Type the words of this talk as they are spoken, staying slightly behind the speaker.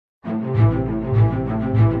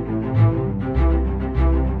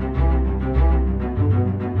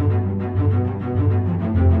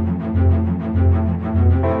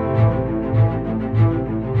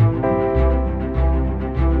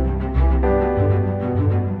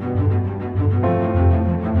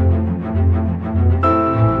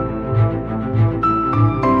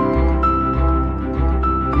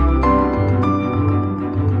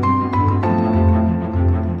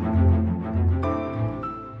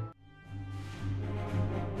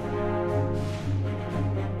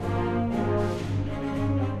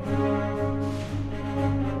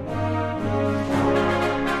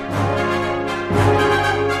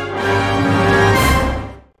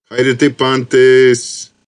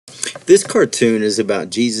Pantes. This cartoon is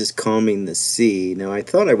about Jesus calming the sea. Now, I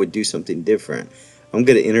thought I would do something different. I'm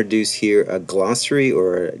going to introduce here a glossary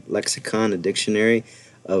or a lexicon, a dictionary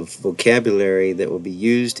of vocabulary that will be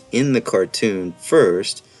used in the cartoon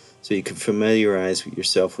first, so you can familiarize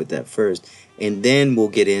yourself with that first. And then we'll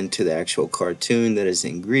get into the actual cartoon that is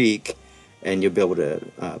in Greek, and you'll be able to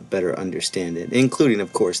better understand it, including,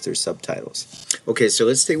 of course, their subtitles. Okay, so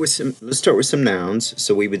let's start with some nouns.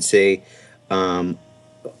 So we would say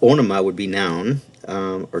onoma would be noun,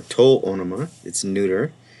 or to onoma, it's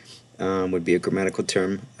neuter, would be a grammatical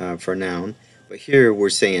term for noun. But here we're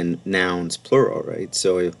saying nouns plural, right?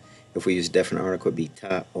 So if we use a definite article, it would be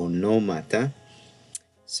ta onomata.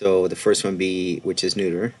 So the first one be, which is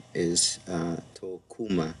neuter, is to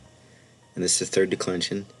kuma, and this is the third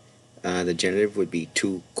declension. The genitive would be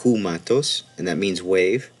tu kumatos, and that means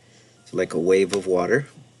wave, so like a wave of water.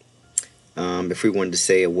 If we wanted to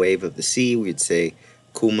say a wave of the sea, we'd say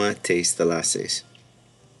kuma tes thalases.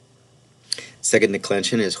 Second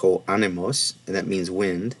declension is ho anemos, and that means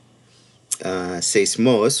wind.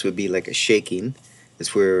 Seismos would be like a shaking.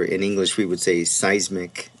 That's where in English we would say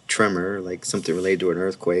seismic tremor, like something related to an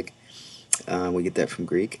earthquake. We get that from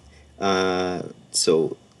Greek.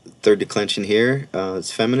 So third declension here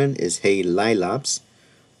is feminine, is he lailaps.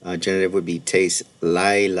 Genitive would be tes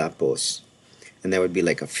lailapos, and that would be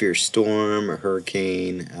like a fierce storm or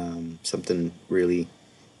hurricane, something really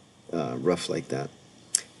rough like that.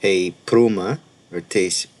 He pruma, or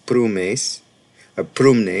tes prumes, or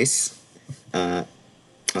prumnes.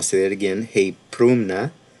 I'll say that again. He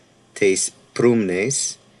prumna, tes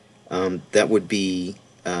prumnes. That would be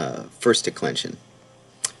first declension.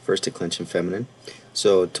 First declension feminine.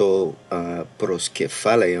 So to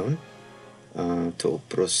proskefaleon. To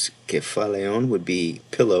proskefaleon would be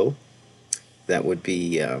pillow. That would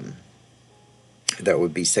be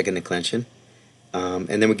second declension. And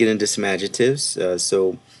then we get into some adjectives.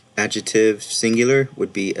 So adjective singular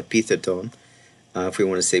would be epitheton. If we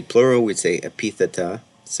want to say plural, we'd say epitheta.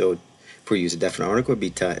 So if we use a definite article, it would be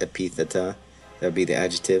ta epitheta. That would be the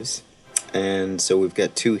adjectives. And so we've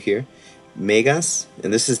got two here. Megas,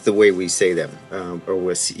 and this is the way we say them, or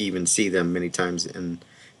we'll even see them many times in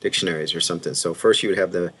dictionaries or something. So first you would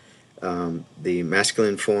have the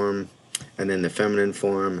masculine form, and then the feminine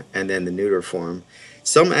form, and then the neuter form.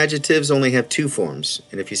 Some adjectives only have two forms,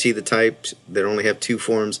 and if you see the types that only have two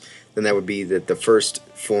forms, then that would be that the first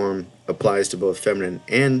form applies to both feminine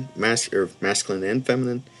and masculine and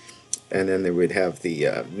feminine, and then they would have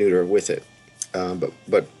the neuter with it.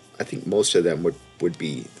 But I think most of them would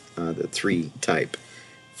be the three type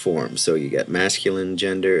forms. So you got masculine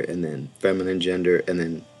gender, and then feminine gender, and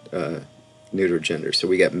then neuter gender. So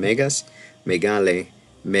we got megas, megale,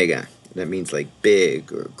 mega. That means like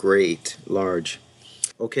big or great, large.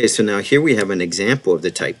 Okay, so now here we have an example of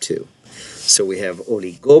the type 2. So we have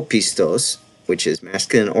oligopistos, which is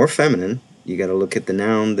masculine or feminine. You got to look at the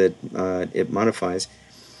noun that it modifies.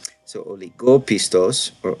 So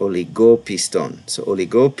oligopistos or oligopiston. So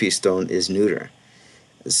oligopiston is neuter.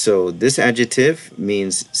 So this adjective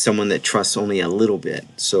means someone that trusts only a little bit.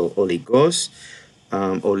 So oligos,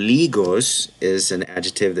 oligos is an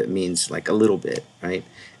adjective that means like a little bit, right?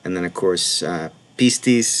 And then of course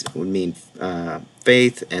pistis would mean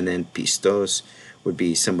faith, and then pistos would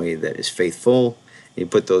be somebody that is faithful. You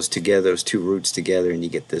put those together, those two roots together, and you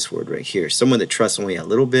get this word right here. Someone that trusts only a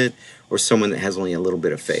little bit, or someone that has only a little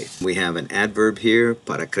bit of faith. We have an adverb here,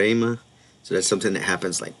 para crema. So that's something that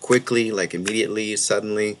happens like quickly, like immediately,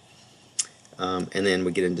 suddenly. And then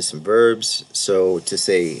we get into some verbs. So to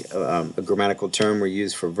say a grammatical term we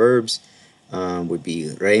use for verbs would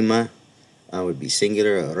be rema, would be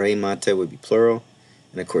singular. Remata would be plural.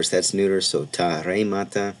 And of course that's neuter, so ta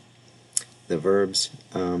remata, the verbs.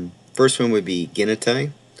 First one would be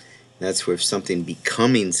genetai. That's with something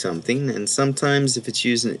becoming something. And sometimes if it's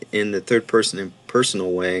used in the third person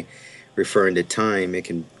impersonal way, referring to time, it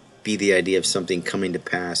can be the idea of something coming to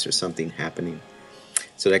pass or something happening.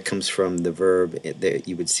 So that comes from the verb that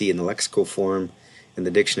you would see in the lexical form in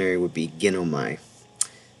the dictionary would be genomai.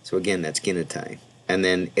 So again, that's genetai. And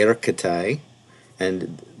then erkatai,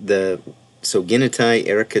 and so genetai,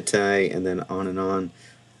 erkatai, and then on.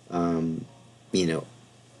 You know,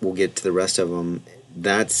 we'll get to the rest of them.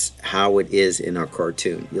 That's how it is in our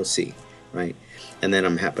cartoon. You'll see, right? And then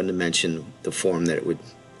I'm happen to mention the form that it would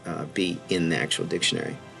be in the actual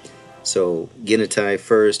dictionary. So genetai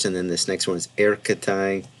first, and then this next one is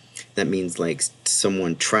erkatai. That means like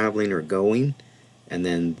someone traveling or going. And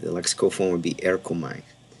then the lexical form would be erkomai.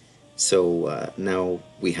 So now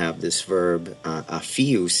we have this verb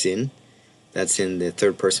aphiusin. That's in the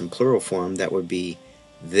third person plural form. That would be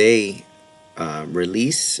they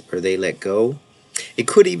release or they let go. It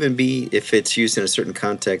could even be if it's used in a certain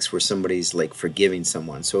context where somebody's like forgiving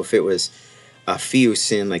someone. So if it was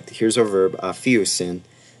afiusin, like here's our verb afiusin.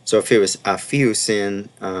 So if it was afiusin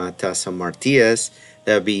tas hamartias,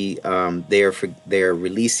 that would be they are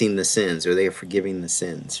releasing the sins or they are forgiving the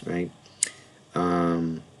sins, right?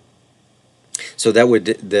 So that would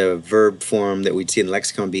the verb form that we'd see in the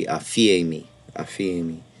lexicon be afiemi,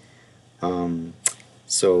 afiemi.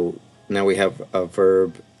 So now we have a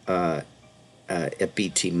verb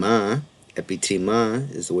epitima.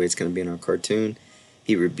 Epitima is the way it's going to be in our cartoon.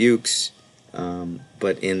 He rebukes,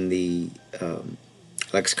 but in the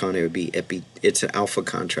lexicon it would be it's an alpha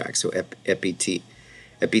contract. So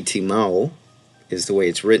epitimao is the way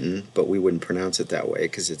it's written, but we wouldn't pronounce it that way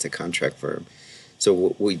because it's a contract verb.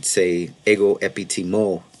 So we'd say ego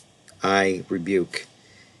epitimo, I rebuke.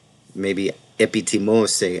 Maybe epitimos,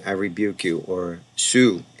 say I rebuke you, or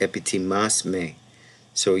su epitimas me,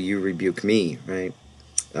 so you rebuke me, right?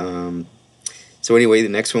 So anyway, the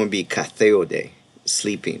next one would be katheode,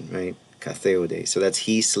 sleeping, right? Katheode. So that's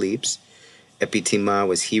he sleeps. Epitima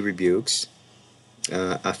was he rebukes.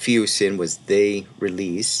 Afiusin was they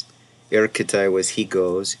release. Erkitai was he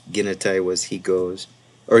goes. Ginatai was he goes.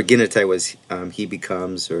 Or ginatai was he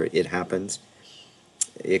becomes or it happens.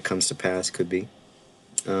 It comes to pass, could be.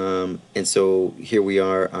 And so here we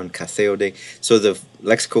are on katheode. So the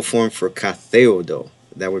lexical form for katheodo,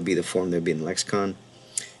 that would be the form that would be in the lexicon.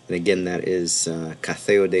 And again, that is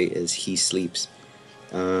katheode is he sleeps.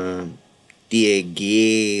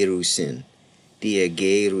 Diegerusin.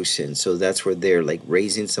 Diegerusin. So that's where they're like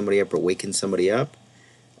raising somebody up or waking somebody up.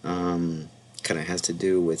 Kind of has to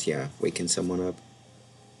do with, waking someone up.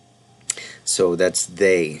 So that's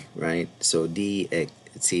they, right? So let's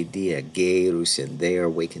see, diegerusin. They are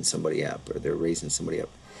waking somebody up or they're raising somebody up.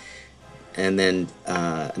 And then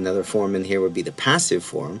another form in here would be the passive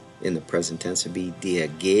form in the present tense would be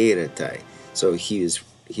diegeretai. So he is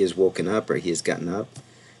woken up or he has gotten up.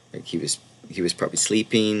 Like he was probably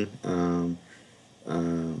sleeping.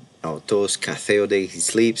 Autos katheode, he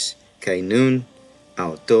sleeps. Kainun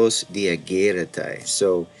autos diegeretai.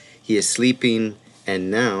 So he is sleeping and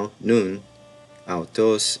now nun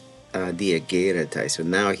autos diegeretai. So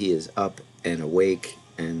now he is up and awake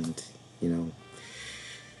and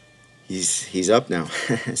he's up now.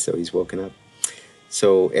 So he's woken up.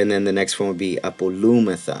 So and then the next one would be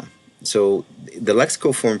apolumatha. So the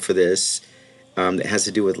lexical form for this that has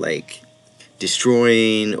to do with like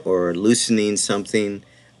destroying or loosening something.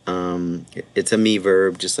 It's a me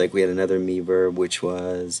verb, just like we had another me verb which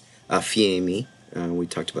was afiemi. We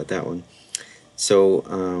talked about that one. So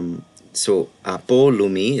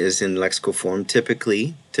apolumi is in lexical form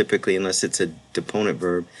typically unless it's a deponent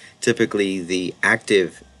verb, typically the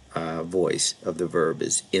active voice of the verb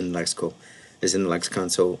is in the lexicon.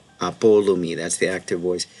 So apolumi, that's the active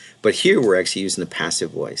voice. But here we're actually using the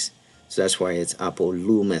passive voice. So that's why it's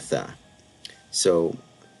apolumetha. So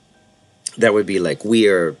that would be like we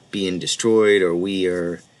are being destroyed or we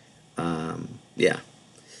are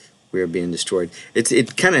we are being destroyed.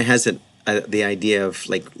 It kind of has the idea of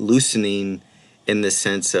like loosening in the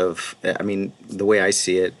sense of, I mean, the way I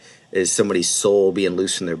see it is somebody's soul being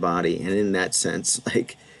loose in their body, and in that sense,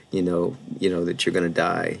 like you know that you're going to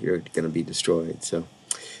die, you're going to be destroyed. So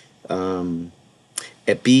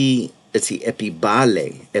epibale.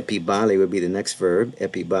 Epibale would be the next verb.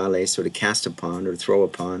 Epibale, so to cast upon or throw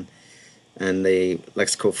upon, and the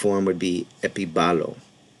lexical form would be epibalo.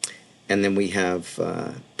 And then we have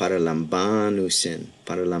paralambanusin.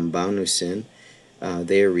 Paralambanusin,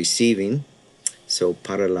 they are receiving. So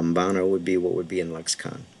paralambano would be what would be in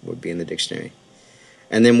lexicon, would be in the dictionary.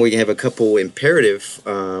 And then we have a couple imperative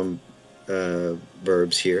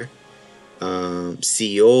verbs here.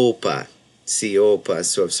 Siopa. Siopa.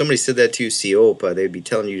 So if somebody said that to you, siopa, they'd be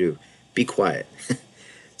telling you to be quiet.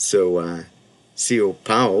 So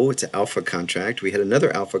siopao, it's an alpha contract. We had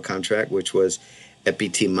another alpha contract, which was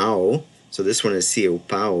epitimao. So this one is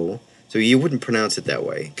siopao. So you wouldn't pronounce it that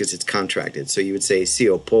way because it's contracted. So you would say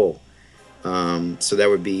siopo. So that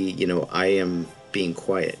would be, I am being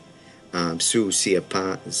quiet. Su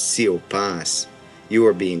siopas, you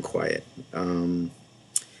are being quiet. And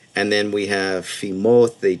then we have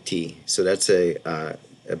phimotheti. So that's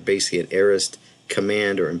basically an aorist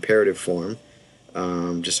command or imperative form.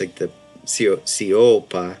 Just like the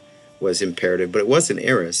siopa was imperative, but it wasn't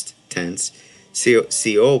aorist tense.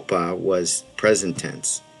 Siopa was present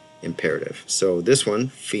tense imperative. So this one,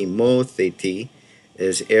 phimotheti,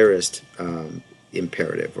 is aorist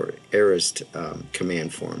imperative or aorist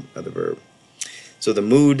command form of the verb. So the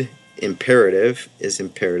mood imperative is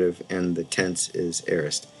imperative, and the tense is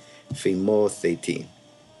aorist. Phimotheti.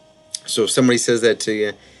 So if somebody says that to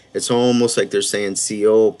you, it's almost like they're saying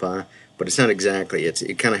siopa, but it's not exactly.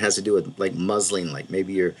 It kind of has to do with like muzzling, like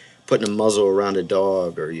maybe you're putting a muzzle around a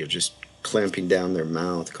dog, or you're just clamping down their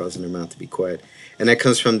mouth, causing their mouth to be quiet. And that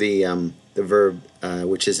comes from the verb,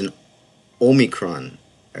 which is an omicron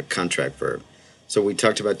contract verb. So we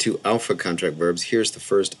talked about 2 alpha contract verbs. Here's the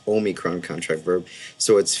first omicron contract verb.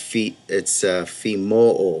 So it's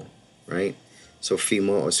phimoo, right? So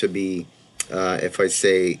phimoo should be, if I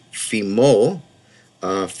say phimo,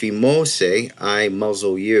 say I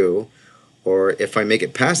muzzle you, or if I make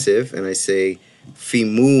it passive and I say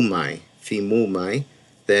phimumai,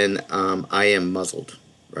 then I am muzzled,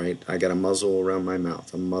 right? I got a muzzle around my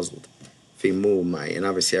mouth. I'm muzzled. Phimumai, and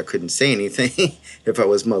obviously I couldn't say anything if I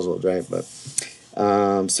was muzzled, right? But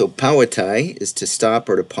so pawatai is to stop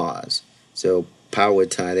or to pause. So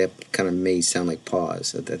pawatai, that kind of may sound like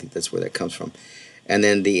pause. I think that's where that comes from. And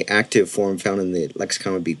then the active form found in the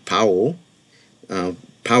lexicon would be pao,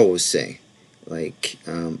 say, like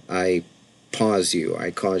I pause you,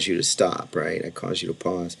 I cause you to stop, right? I cause you to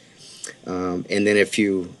pause. And then if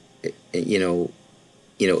you,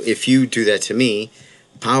 if you do that to me,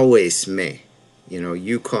 pawes me,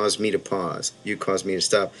 you cause me to pause, you cause me to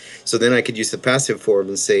stop. So then I could use the passive form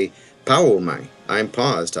and say pawomai, I'm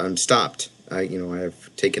paused, I'm stopped.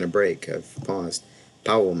 I've taken a break, I've paused.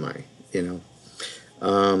 Pawomai,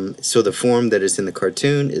 So the form that is in the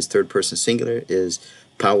cartoon is third person singular, is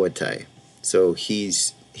pawatai. So he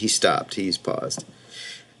stopped, he's paused.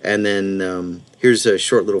 And then here's a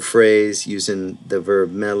short little phrase using the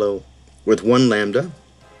verb melo with 1 lambda.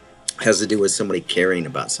 Has to do with somebody caring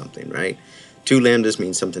about something, right? 2 lambdas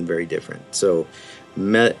mean something very different. So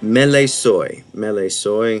mele soy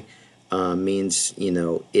means,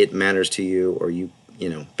 it matters to you, or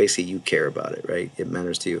basically you care about it, right? It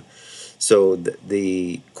matters to you. So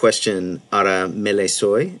the question, ara mele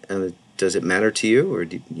soy, does it matter to you, or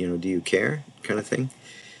do you care, kind of thing?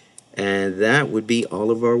 And that would be all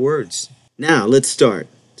of our words. Now let's start.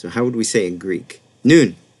 So how would we say in Greek?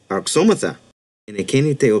 Nun, arxomata.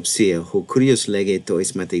 Enekenite opsia, ho kurios lege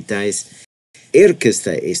tois mateitais,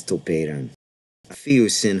 erkesta estoperan.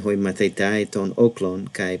 Fiusin hoi mateitai ton oklon,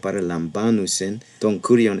 kai paralambanusin, ton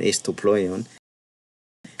kurion estoploion,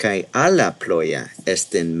 kai alla ploia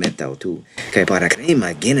esten metautu, kai para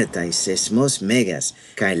crema genetai sesmos megas,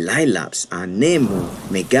 kai lailaps anemo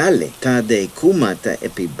megale, ta de kumata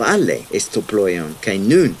epibale estoploion, kai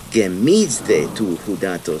nun gemizde tu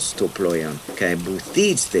hudatos toploion, kai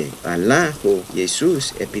buthizde alla ho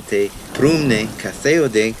Jesus epite prumne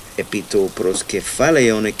katheode epito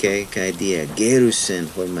proskefaleoneke, kai dia gerusen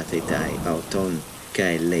hoi matetai auton.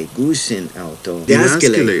 Kai legusin auto.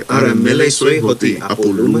 Dinaskele ara melesoi hoti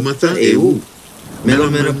apolumata eu.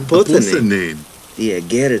 Melomena pothenen. Dia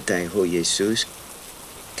gertai ho Jesus.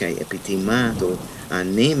 Kai epitimato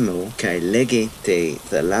anemo kai lege te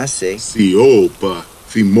thalase. Siopa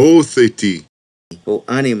phimotheti. O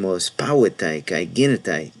animos pawetai kai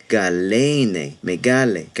ginetai galene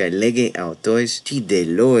megale kai lege autois ti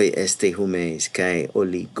deloi este humes kai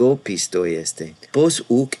oligopistoi este pos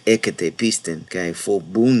uk ekete pisten kai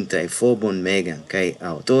phobuntai phobon megan kai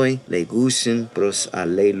autoi legusin pros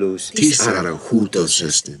alelus Tisara hutos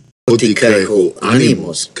esten. Oti kai ho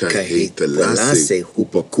animos kai telase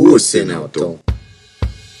hupokursen auto.